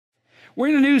We're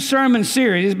in a new sermon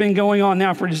series. It's been going on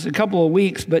now for just a couple of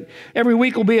weeks, but every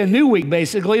week will be a new week,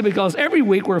 basically, because every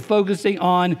week we're focusing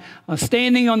on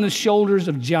standing on the shoulders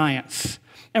of giants.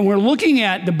 And we're looking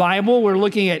at the Bible. We're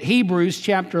looking at Hebrews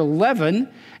chapter 11,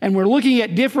 and we're looking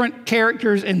at different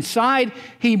characters inside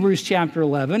Hebrews chapter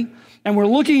 11, and we're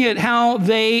looking at how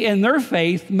they and their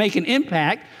faith make an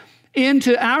impact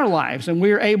into our lives, and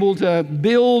we're able to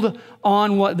build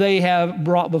on what they have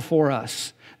brought before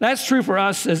us. That's true for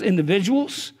us as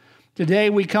individuals.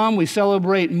 Today we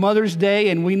celebrate Mother's Day,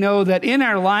 and we know that in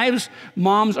our lives,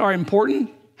 moms are important.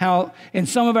 How in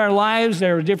some of our lives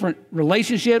there are different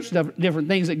relationships, different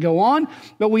things that go on,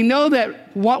 but we know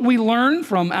that what we learn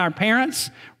from our parents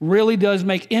really does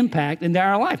make impact into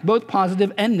our life, both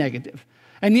positive and negative.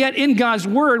 And yet in God's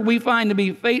Word, we find to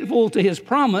be faithful to His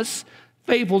promise,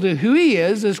 faithful to who He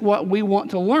is what we want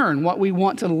to learn, what we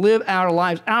want to live our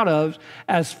lives out of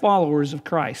as followers of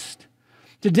Christ.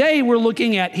 Today, we're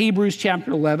looking at Hebrews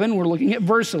chapter 11. We're looking at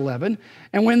verse 11.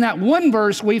 And in that one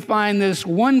verse, we find this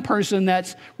one person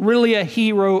that's really a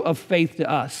hero of faith to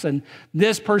us. And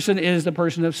this person is the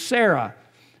person of Sarah.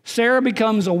 Sarah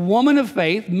becomes a woman of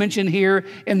faith, mentioned here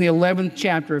in the 11th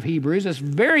chapter of Hebrews. It's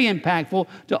very impactful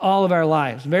to all of our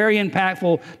lives, very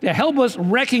impactful to help us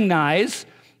recognize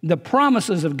the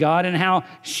promises of God and how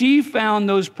she found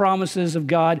those promises of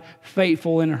God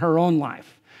faithful in her own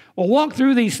life. We'll walk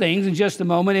through these things in just a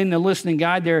moment in the listening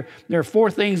guide. There are 4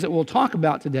 things that we'll talk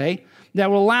about today that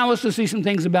will allow us to see some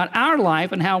things about our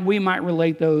life and how we might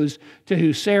relate those to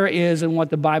who Sarah is and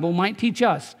what the Bible might teach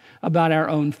us about our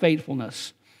own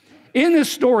faithfulness. In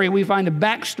this story, we find a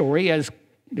backstory, as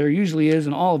there usually is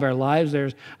in all of our lives.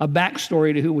 There's a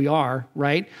backstory to who we are,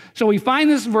 right? So we find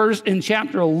this verse in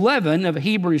chapter 11 of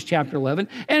Hebrews chapter 11.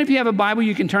 And if you have a Bible,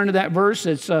 you can turn to that verse.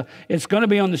 It's going to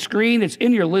be on the screen. It's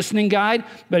in your listening guide.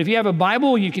 But if you have a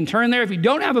Bible, you can turn there. If you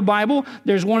don't have a Bible,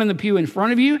 there's one in the pew in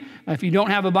front of you. If you don't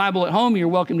have a Bible at home, you're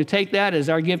welcome to take that as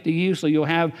our gift to you, so you'll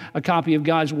have a copy of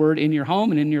God's Word in your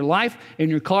home and in your life, in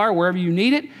your car, wherever you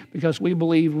need it, because we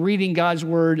believe reading God's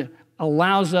Word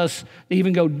allows us to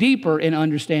even go deeper in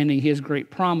understanding His great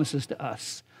promises to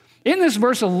us. In this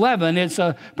verse 11, it's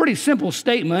a pretty simple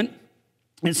statement.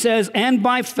 It says, "And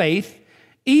by faith,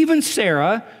 even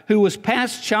Sarah, who was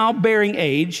past childbearing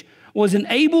age, was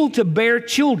enabled to bear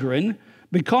children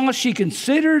because she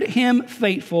considered him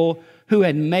faithful who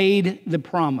had made the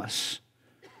promise."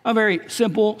 A very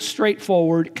simple,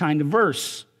 straightforward kind of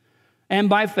verse. And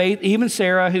by faith, even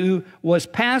Sarah, who was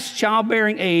past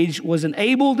childbearing age, was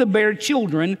enabled to bear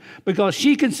children because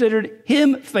she considered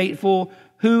him faithful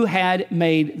who had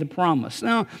made the promise.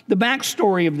 Now, the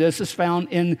backstory of this is found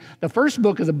in the first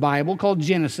book of the Bible called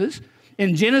Genesis.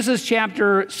 In Genesis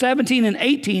chapter 17 and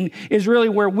 18 is really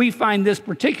where we find this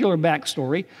particular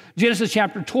backstory. Genesis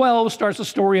chapter 12 starts the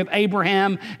story of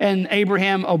Abraham and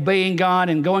Abraham obeying God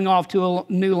and going off to a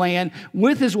new land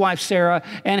with his wife Sarah,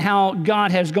 and how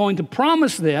God has going to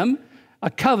promise them a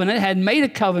covenant, had made a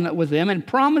covenant with them and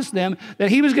promised them that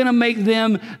He was going to make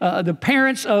them the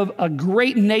parents of a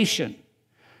great nation.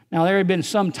 Now, there had been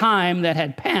some time that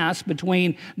had passed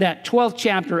between that 12th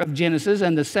chapter of Genesis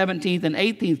and the 17th and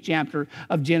 18th chapter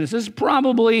of Genesis,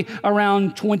 probably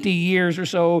around 20 years or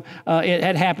so. It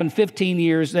had happened 15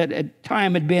 years that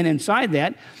time had been inside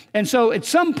that. And so at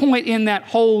some point in that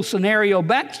whole scenario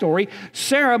backstory,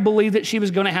 Sarah believed that she was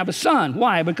going to have a son.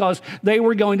 Why? Because they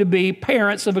were going to be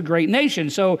parents of a great nation.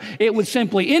 So it would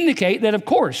simply indicate that, of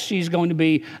course, she's going to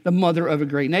be the mother of a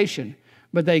great nation.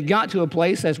 But they got to a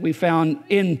place, as we found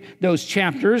in those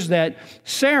chapters, that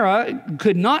Sarah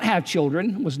could not have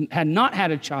children, had not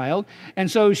had a child.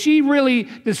 And so she really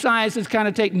decides to kind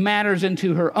of take matters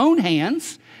into her own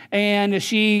hands. And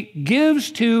she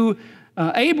gives to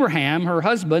Abraham, her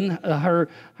husband, her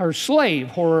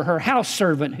slave, or her house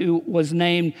servant, who was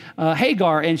named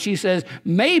Hagar. And she says,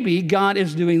 maybe God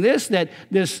is doing this, that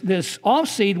this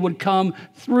offseed would come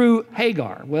through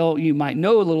Hagar. Well, you might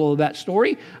know a little of that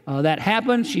story. That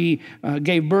happened. She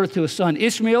gave birth to a son,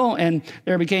 Ishmael, and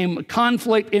there became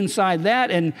conflict inside that.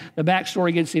 And the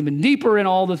backstory gets even deeper in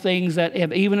all the things that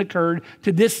have even occurred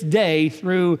to this day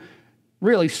through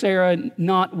really Sarah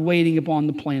not waiting upon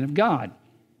the plan of God.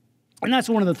 And that's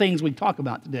one of the things we talk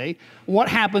about today. What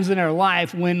happens in our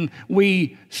life when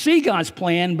we see God's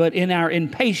plan, but in our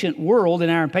impatient world, in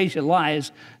our impatient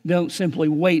lives, don't simply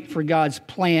wait for God's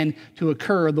plan to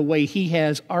occur the way He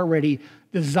has already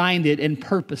designed it and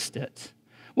purposed it.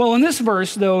 Well, in this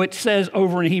verse, though, it says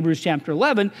over in Hebrews chapter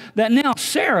 11 that now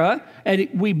Sarah, and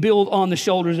we build on the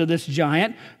shoulders of this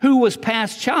giant, who was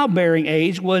past childbearing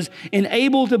age, was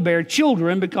enabled to bear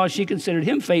children because she considered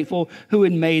him faithful who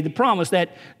had made the promise.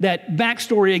 That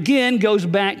backstory, again, goes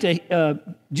back to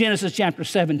Genesis chapter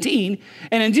 17.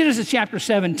 And in Genesis chapter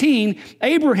 17,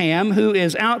 Abraham, who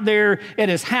is out there at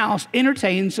his house,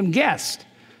 entertains some guests.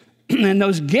 And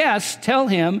those guests tell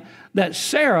him that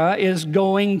Sarah is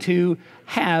going to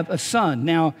have a son.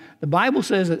 Now, the Bible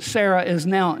says that Sarah is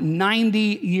now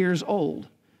 90 years old,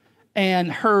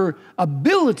 and her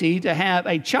ability to have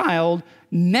a child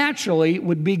naturally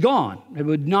would be gone. It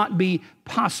would not be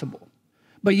possible.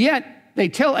 But yet, they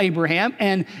tell Abraham,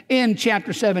 and in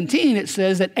chapter 17, it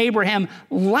says that Abraham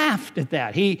laughed at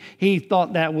that. He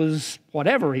thought that was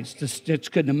whatever. He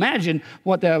just couldn't imagine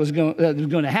what that was going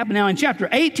to happen. Now, in chapter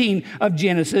 18 of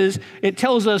Genesis, it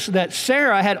tells us that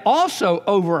Sarah had also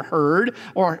overheard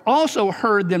or also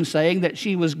heard them saying that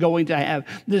she was going to have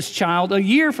this child a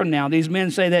year from now. These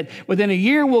men say that within a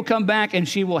year we'll come back and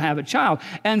she will have a child.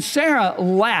 And Sarah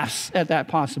laughs at that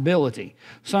possibility.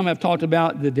 Some have talked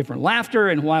about the different laughter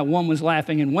and why one was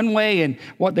laughing in one way and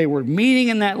what they were meaning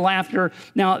in that laughter.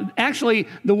 Now, actually,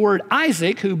 the word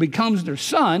Isaac, who becomes their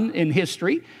son in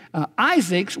history,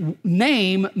 Isaac's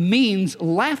name means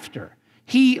laughter.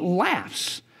 He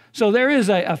laughs. So there is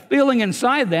a feeling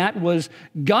inside that was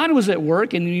God was at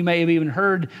work, and you may have even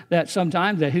heard that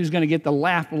sometimes that who's going to get the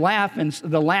laugh and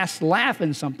the last laugh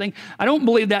in something. I don't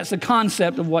believe that's the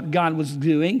concept of what God was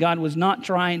doing. God was not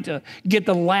trying to get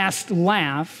the last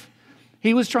laugh.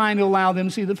 He was trying to allow them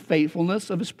to see the faithfulness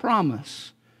of his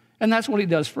promise. And that's what he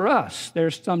does for us.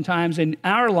 There's sometimes in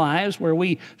our lives where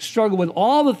we struggle with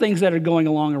all the things that are going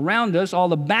along around us, all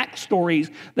the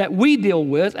backstories that we deal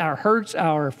with, our hurts,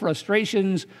 our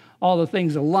frustrations, all the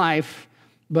things of life.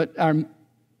 But our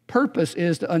purpose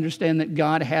is to understand that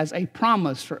God has a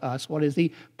promise for us. What has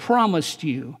he promised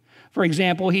you? For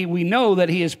example, we know that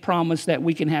he has promised that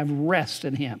we can have rest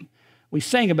in him. We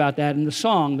sang about that in the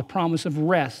song, the promise of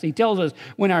rest. He tells us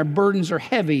when our burdens are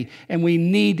heavy and we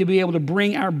need to be able to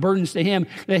bring our burdens to him,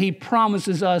 that he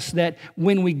promises us that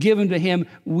when we give them to him,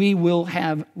 we will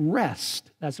have rest.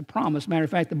 That's a promise. Matter of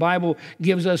fact, the Bible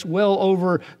gives us well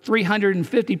over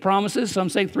 350 promises. Some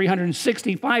say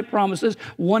 365 promises,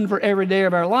 one for every day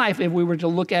of our life if we were to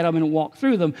look at them and walk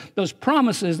through them. Those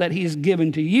promises that he's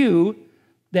given to you,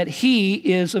 that he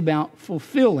is about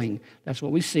fulfilling. That's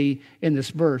what we see in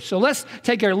this verse. So let's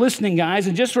take our listening, guys,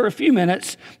 and just for a few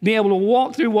minutes, be able to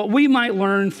walk through what we might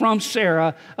learn from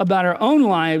Sarah about our own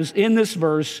lives in this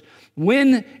verse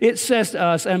when it says to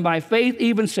us, and by faith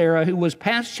even Sarah, who was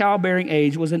past childbearing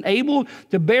age, was enabled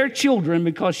to bear children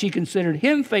because she considered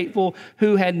him faithful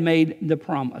who had made the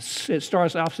promise. It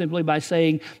starts off simply by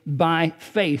saying, by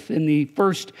faith. In the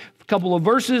first couple of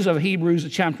verses of Hebrews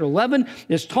chapter 11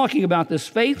 is talking about this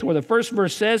faith, where the first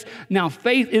verse says, now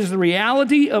faith is the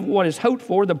reality of what is hoped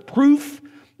for, the proof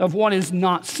of what is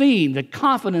not seen, the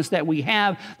confidence that we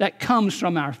have that comes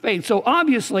from our faith. So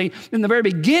obviously, in the very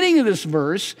beginning of this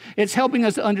verse, it's helping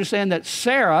us to understand that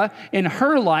Sarah, in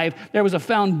her life, there was a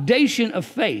foundation of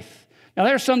faith. Now,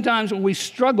 there are sometimes when we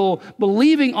struggle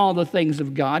believing all the things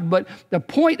of God, but the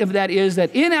point of that is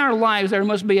that in our lives there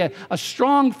must be a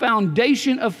strong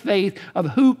foundation of faith of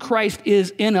who Christ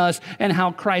is in us and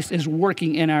how Christ is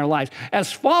working in our lives.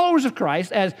 As followers of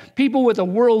Christ, as people with a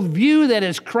worldview that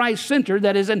is Christ-centered,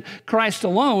 that is in Christ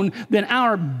alone, then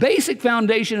our basic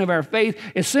foundation of our faith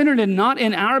is centered not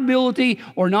in our ability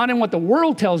or not in what the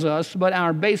world tells us, but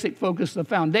our basic focus, the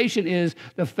foundation is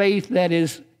the faith that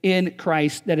is in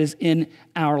Christ, that is in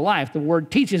our life. The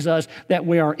word teaches us that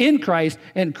we are in Christ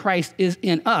and Christ is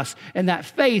in us. And that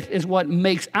faith is what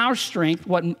makes our strength,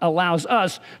 what allows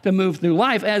us to move through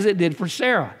life as it did for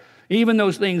Sarah. Even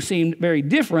those things seemed very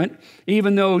different,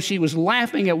 even though she was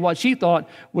laughing at what she thought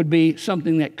would be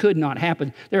something that could not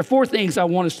happen. There are four things I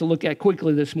want us to look at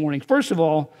quickly this morning. First of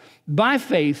all, by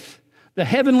faith, the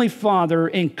Heavenly Father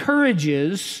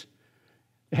encourages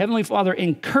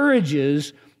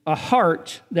a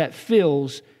heart that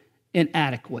feels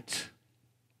inadequate.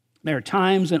 There are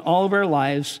times in all of our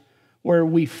lives where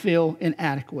we feel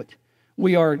inadequate.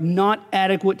 We are not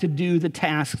adequate to do the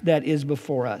task that is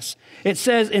before us. It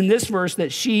says in this verse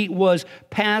that she was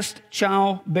past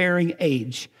childbearing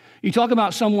age. You talk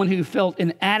about someone who felt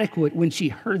inadequate when she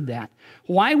heard that.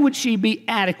 Why would she be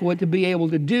adequate to be able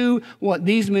to do what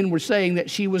these men were saying,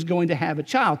 that she was going to have a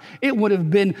child? It would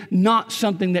have been not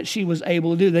something that she was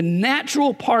able to do. The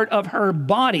natural part of her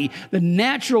body, the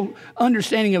natural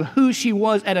understanding of who she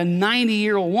was at a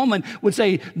 90-year-old woman would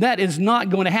say, that is not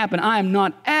going to happen. I am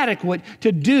not adequate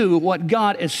to do what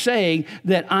God is saying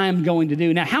that I am going to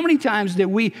do. Now, how many times do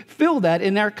we feel that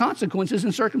in our consequences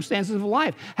and circumstances of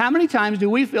life? How many times do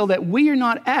we feel that we are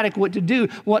not adequate to do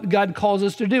what God calls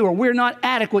us to do, or we're not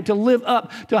adequate to live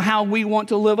up to how we want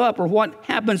to live up, or what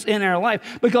happens in our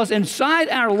life? Because inside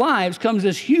our lives comes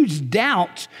this huge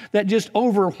doubt that just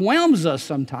overwhelms us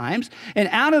sometimes. And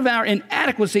out of our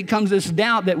inadequacy comes this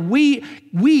doubt that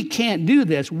we can't do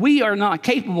this. We are not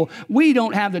capable. We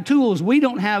don't have the tools. We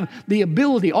don't have the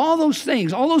ability. All those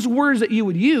things, all those words that you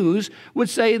would use would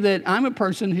say that I'm a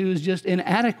person who is just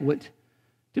inadequate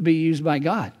to be used by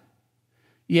God.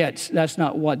 Yet, that's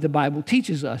not what the Bible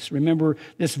teaches us. Remember,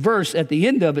 this verse at the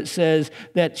end of it says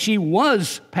that she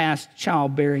was past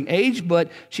childbearing age, but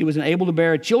she was unable to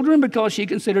bear children because she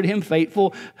considered him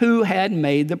faithful who had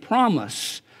made the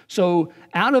promise. So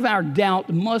out of our doubt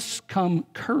must come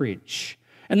courage.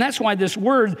 And that's why this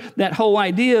word, that whole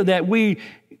idea that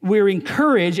we're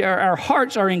encouraged, our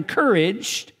hearts are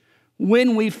encouraged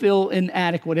when we feel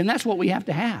inadequate. And that's what we have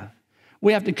to have.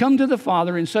 We have to come to the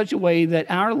Father in such a way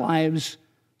that our lives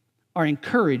are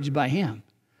encouraged by him,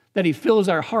 that he fills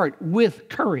our heart with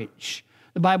courage.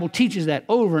 The Bible teaches that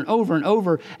over and over and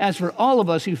over. As for all of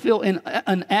us who feel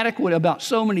inadequate about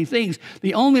so many things,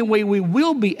 the only way we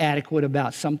will be adequate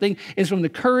about something is from the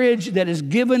courage that is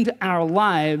given to our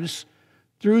lives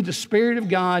through the Spirit of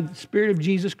God, the Spirit of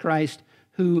Jesus Christ,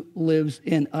 who lives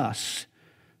in us.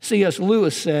 C.S.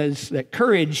 Lewis says that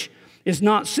courage is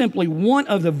not simply one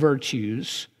of the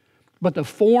virtues, but the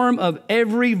form of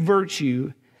every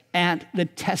virtue at the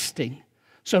testing.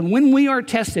 So when we are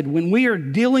tested, when we are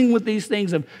dealing with these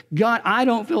things of, God, I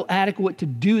don't feel adequate to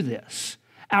do this,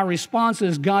 our response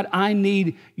is, God, I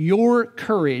need your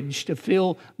courage to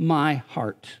fill my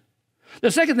heart.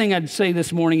 The second thing I'd say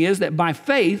this morning is that by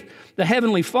faith, the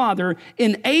Heavenly Father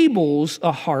enables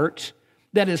a heart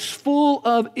that is full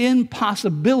of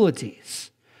impossibilities.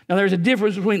 Now, there's a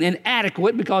difference between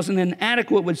inadequate, because an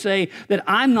inadequate would say that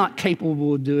I'm not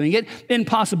capable of doing it.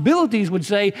 Impossibilities would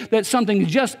say that something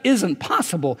just isn't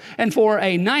possible. And for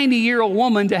a 90-year-old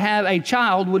woman to have a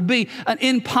child would be an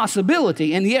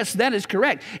impossibility. And yes, that is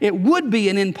correct. It would be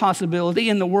an impossibility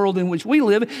in the world in which we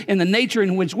live, in the nature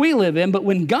in which we live in. But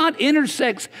when God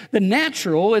intersects the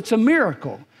natural, it's a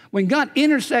miracle. When God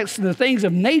intersects the things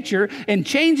of nature and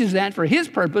changes that for his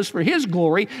purpose, for his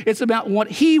glory, it's about what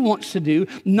he wants to do,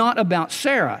 not about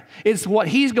Sarah. It's what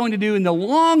he's going to do in the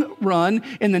long run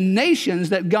in the nations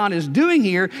that God is doing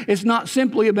here. It's not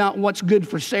simply about what's good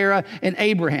for Sarah and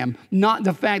Abraham, not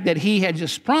the fact that he had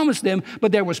just promised them,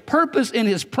 but there was purpose in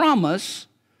his promise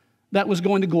that was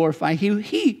going to glorify who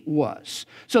he was.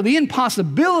 So the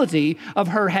impossibility of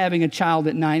her having a child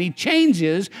at 90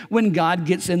 changes when God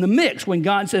gets in the mix. When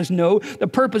God says, no, the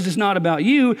purpose is not about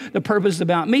you, the purpose is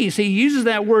about me. See, he uses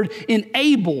that word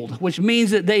enabled, which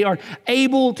means that they are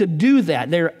able to do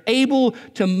that. They're able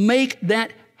to make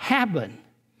that happen.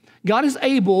 God is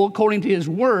able, according to his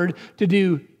word, to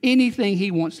do anything he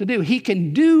wants to do. He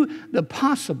can do the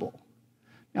possible.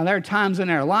 Now, there are times in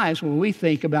our lives when we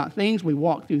think about things, we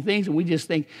walk through things, and we just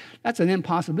think, that's an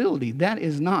impossibility. That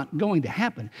is not going to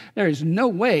happen. There is no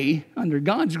way under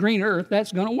God's green earth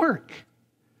that's going to work.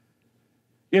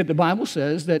 Yet the Bible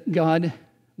says that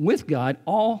with God,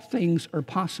 all things are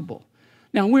possible.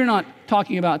 Now, we're not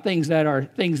talking about things that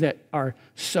are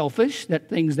selfish, that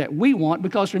things that we want,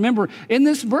 because remember, in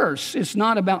this verse, it's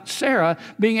not about Sarah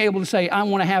being able to say, I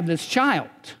want to have this child.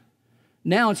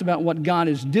 Now it's about what God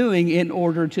is doing in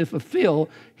order to fulfill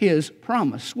his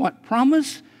promise. What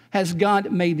promise has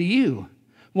God made to you?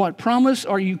 What promise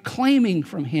are you claiming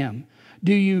from him?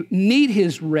 Do you need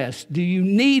his rest? Do you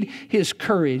need his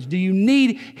courage? Do you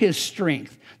need his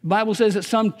strength? The Bible says that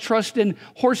some trust in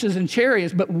horses and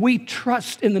chariots, but we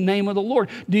trust in the name of the Lord.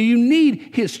 Do you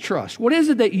need his trust? What is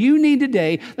it that you need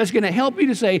today that's going to help you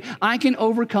to say, I can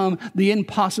overcome the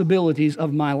impossibilities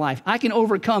of my life. I can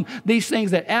overcome these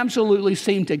things that absolutely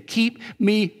seem to keep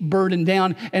me burdened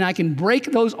down, and I can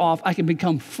break those off. I can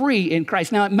become free in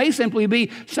Christ. Now, it may simply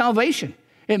be salvation.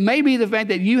 It may be the fact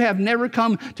that you have never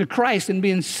come to Christ and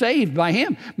been saved by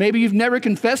him. Maybe you've never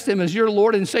confessed him as your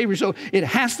Lord and Savior. So it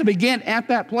has to begin at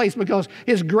that place, because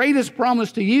his greatest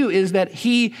promise to you is that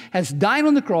he has died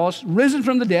on the cross, risen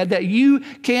from the dead, that you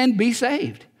can be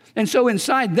saved. And so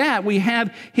inside that, we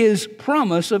have his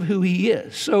promise of who he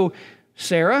is. So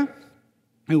Sarah,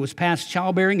 who was past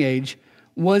childbearing age,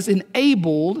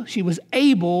 she was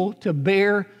able to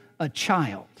bear a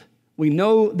child. We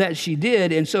know that she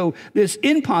did, and so this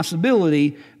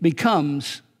impossibility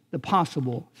becomes the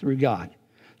possible through God.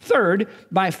 Third,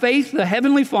 by faith, the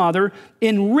Heavenly Father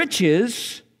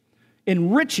enriches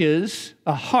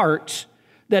a heart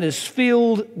that is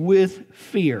filled with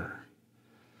fear.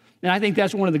 And I think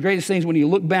that's one of the greatest things when you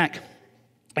look back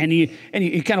and you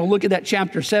kind of look at that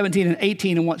chapter 17 and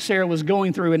 18 and what Sarah was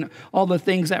going through and all the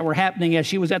things that were happening as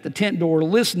she was at the tent door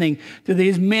listening to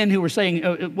these men who were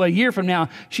saying, well, a year from now,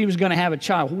 she was going to have a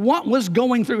child. What was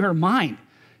going through her mind?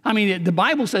 I mean, the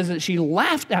Bible says that she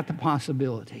laughed at the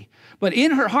possibility. But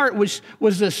in her heart was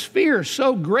this fear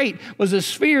so great, was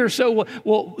this fear so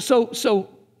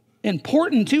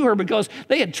important to her because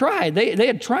they had tried. They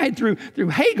had tried through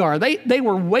Hagar. They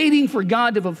were waiting for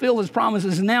God to fulfill his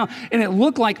promises now, and it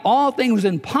looked like all things was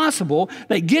impossible.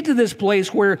 They get to this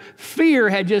place where fear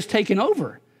had just taken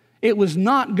over. It was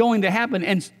not going to happen,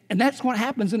 and that's what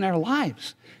happens in our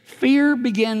lives. Fear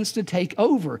begins to take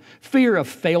over. Fear of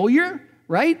failure,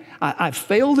 right? I've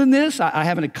failed in this. I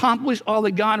haven't accomplished all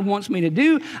that God wants me to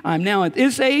do. I'm now at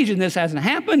this age and this hasn't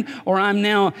happened. Or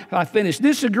I finished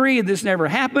this degree and this never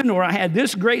happened. Or I had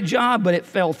this great job, but it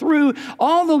fell through.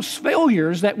 All those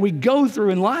failures that we go through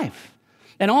in life.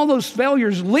 And all those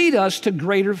failures lead us to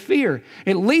greater fear.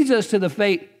 It leads us to the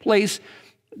place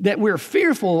that we're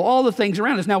fearful of all the things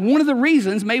around us. Now, one of the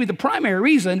reasons, maybe the primary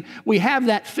reason we have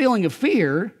that feeling of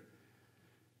fear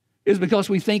is because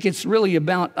we think it's really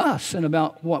about us and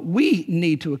about what we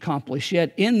need to accomplish.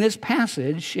 Yet in this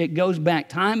passage, it goes back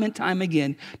time and time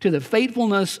again to the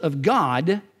faithfulness of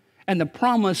God and the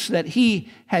promise that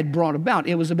he had brought about.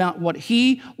 It was about what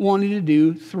he wanted to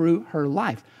do through her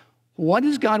life. What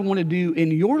does God want to do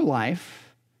in your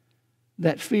life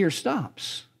that fear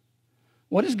stops?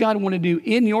 What does God want to do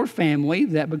in your family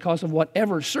that because of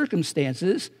whatever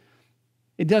circumstances,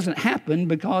 it doesn't happen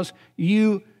because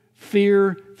you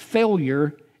fear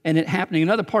failure and it happening?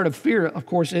 Another part of fear, of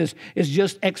course, is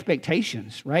just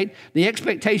expectations, right? The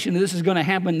expectation that this is going to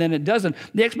happen, then it doesn't.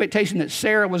 The expectation that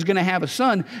Sarah was going to have a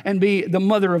son and be the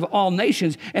mother of all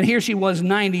nations, and here she was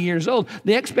 90 years old.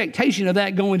 The expectation of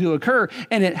that going to occur,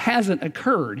 and it hasn't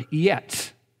occurred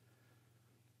yet.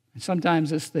 And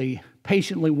sometimes it's the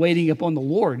patiently waiting upon the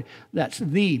Lord that's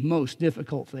the most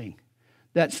difficult thing.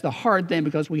 That's the hard thing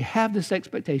because we have this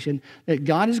expectation that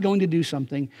God is going to do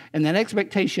something, and that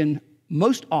expectation,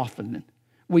 most often,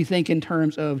 we think in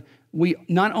terms of we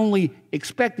not only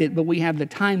expect it, but we have the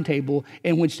timetable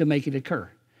in which to make it occur.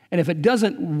 And if it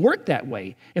doesn't work that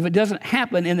way, if it doesn't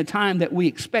happen in the time that we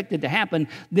expect it to happen,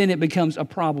 then it becomes a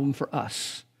problem for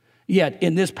us. Yet,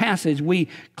 in this passage, we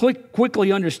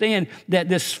quickly understand that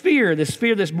this fear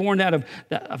that's born out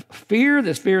of fear,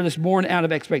 this fear that's born out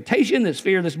of expectation, this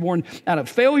fear that's born out of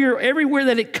failure, everywhere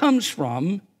that it comes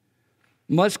from,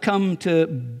 must come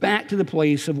back to the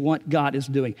place of what God is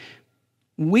doing.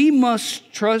 We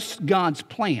must trust God's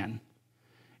plan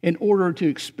in order to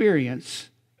experience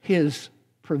his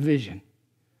provision.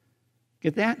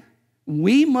 Get that?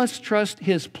 We must trust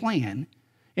his plan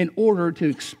in order to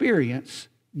experience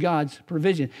God's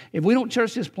provision. If we don't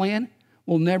trust his plan,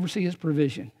 we'll never see his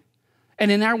provision.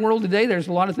 And in our world today, there's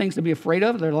a lot of things to be afraid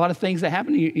of. There are a lot of things that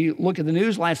happen. You look at the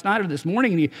news last night or this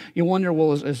morning, and you wonder,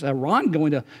 well, is Iran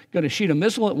going to shoot a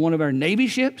missile at one of our Navy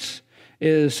ships?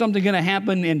 Is something going to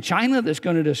happen in China that's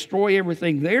going to destroy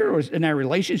everything there, or in our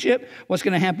relationship? What's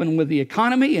going to happen with the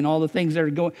economy and all the things that are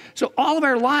going? So all of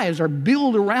our lives are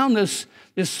built around this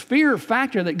fear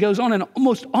factor that goes on, and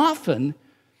almost often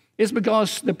it's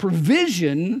because the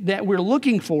provision that we're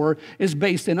looking for is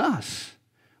based in us.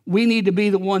 We need to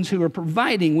be the ones who are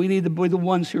providing. We need to be the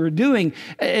ones who are doing.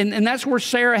 And that's where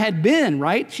Sarah had been,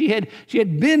 right? She had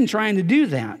been trying to do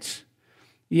that.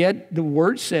 Yet the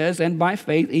word says, and by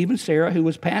faith, even Sarah, who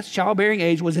was past childbearing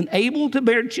age, was enabled to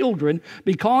bear children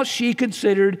because she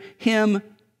considered him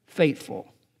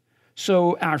faithful.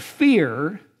 So our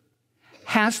fear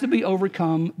has to be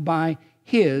overcome by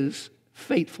his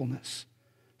faithfulness.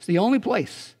 It's the only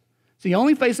place. It's the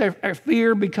only place our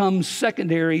fear becomes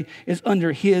secondary is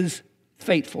under his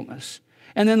faithfulness.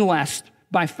 And then last,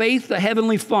 by faith, the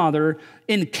Heavenly Father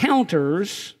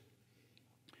encounters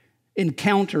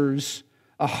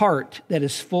a heart that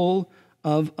is full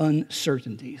of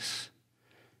uncertainties.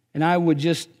 And I would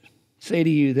just say to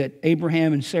you that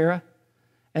Abraham and Sarah,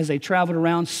 as they traveled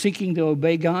around seeking to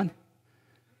obey God,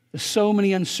 there's so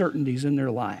many uncertainties in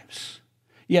their lives.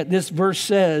 Yet this verse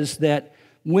says that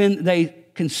when they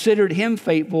considered him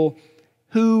faithful,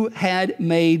 who had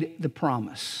made the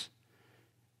promise.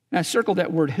 And I circled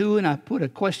that word who, and I put a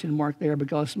question mark there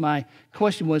because my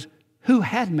question was, who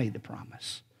had made the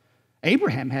promise.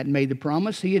 Abraham hadn't made the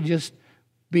promise. He had just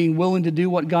being willing to do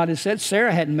what God had said.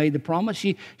 Sarah hadn't made the promise.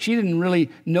 She didn't really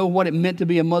know what it meant to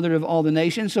be a mother of all the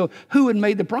nations. So who had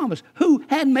made the promise? Who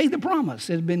had made the promise?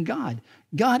 It had been God.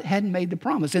 God hadn't made the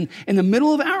promise. And in the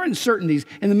middle of our uncertainties,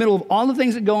 in the middle of all the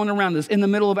things that go on around us, in the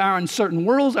middle of our uncertain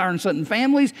worlds, our uncertain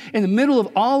families, in the middle of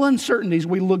all uncertainties,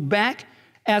 we look back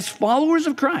as followers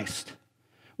of Christ.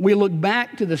 We look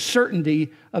back to the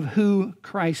certainty of who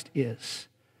Christ is.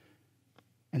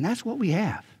 And that's what we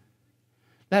have.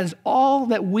 That is all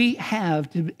that we have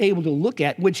to be able to look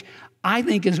at, which I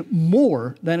think is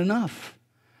more than enough.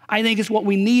 I think it's what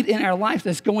we need in our life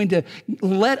that's going to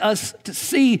let us to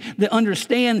see, to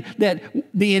understand that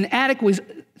the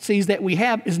inadequacies that we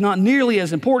have is not nearly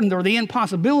as important, or the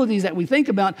impossibilities that we think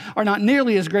about are not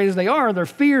nearly as great as they are. Their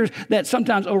fears that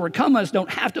sometimes overcome us don't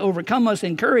have to overcome us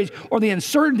in courage, or the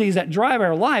uncertainties that drive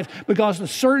our life, because the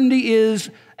certainty is,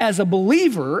 as a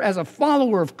believer, as a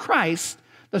follower of Christ,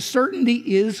 the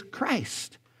certainty is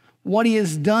Christ, what he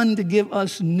has done to give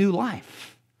us new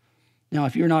life. Now,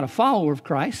 if you're not a follower of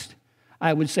Christ,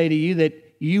 I would say to you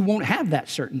that you won't have that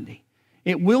certainty.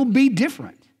 It will be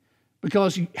different,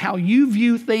 because how you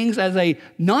view things as a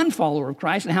non-follower of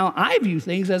Christ and how I view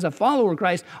things as a follower of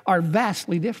Christ are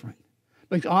vastly different.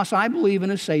 Because I believe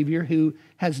in a Savior who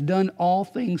has done all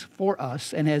things for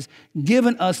us and has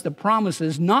given us the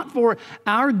promises, not for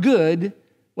our good,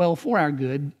 well, for our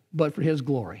good, but for his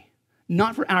glory.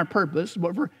 Not for our purpose,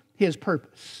 but for his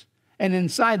purpose. And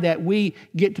inside that, we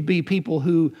get to be people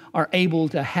who are able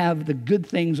to have the good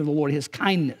things of the Lord, his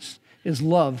kindness, his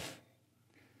love.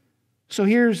 So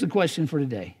here's the question for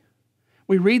today.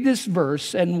 We read this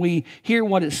verse and we hear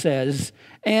what it says.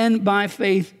 And by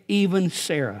faith, even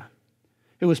Sarah,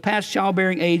 who was past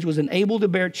childbearing age, was enabled to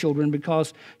bear children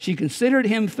because she considered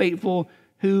him faithful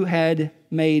who had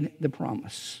made the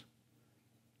promise.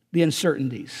 The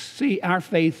uncertainties. See, our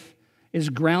faith is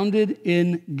grounded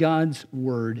in God's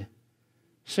word.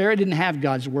 Sarah didn't have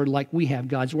God's word like we have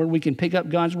God's word. We can pick up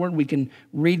God's word, we can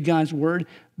read God's word,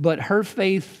 but her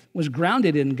faith was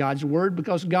grounded in God's word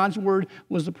because God's word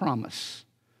was the promise.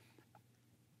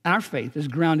 Our faith is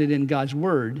grounded in God's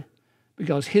word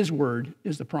because his word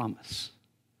is the promise.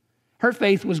 Her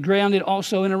faith was grounded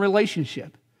also in a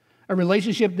relationship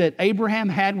that Abraham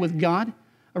had with God,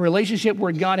 a relationship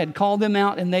where God had called them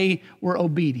out and they were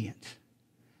obedient.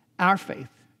 Our faith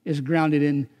is grounded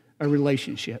in a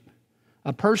relationship,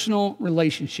 a personal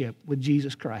relationship with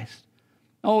Jesus Christ.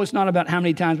 Oh, it's not about how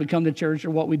many times we come to church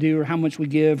or what we do or how much we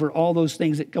give or all those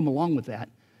things that come along with that,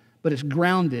 but it's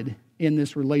grounded in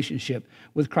this relationship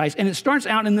with Christ. And it starts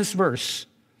out in this verse,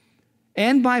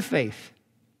 and by faith,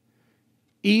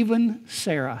 even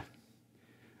Sarah.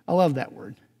 I love that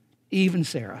word, even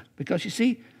Sarah, because you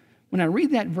see, when I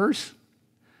read that verse,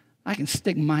 I can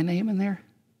stick my name in there,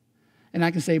 and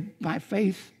I can say, by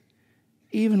faith,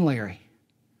 even Larry.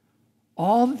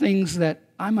 All the things that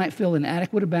I might feel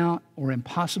inadequate about or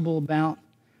impossible about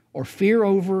or fear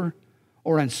over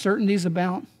or uncertainties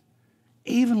about,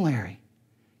 even Larry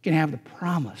can have the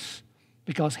promise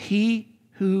because he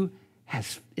who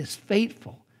is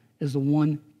faithful is the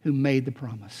one who made the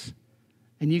promise.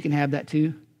 And you can have that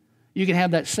too. You can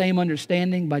have that same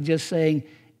understanding by just saying,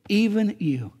 even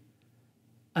you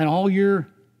and all your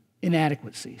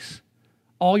inadequacies,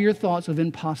 all your thoughts of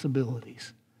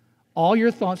impossibilities, all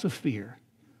your thoughts of fear,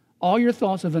 all your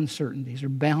thoughts of uncertainties are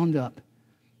bound up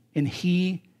in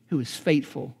he who is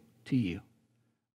faithful to you.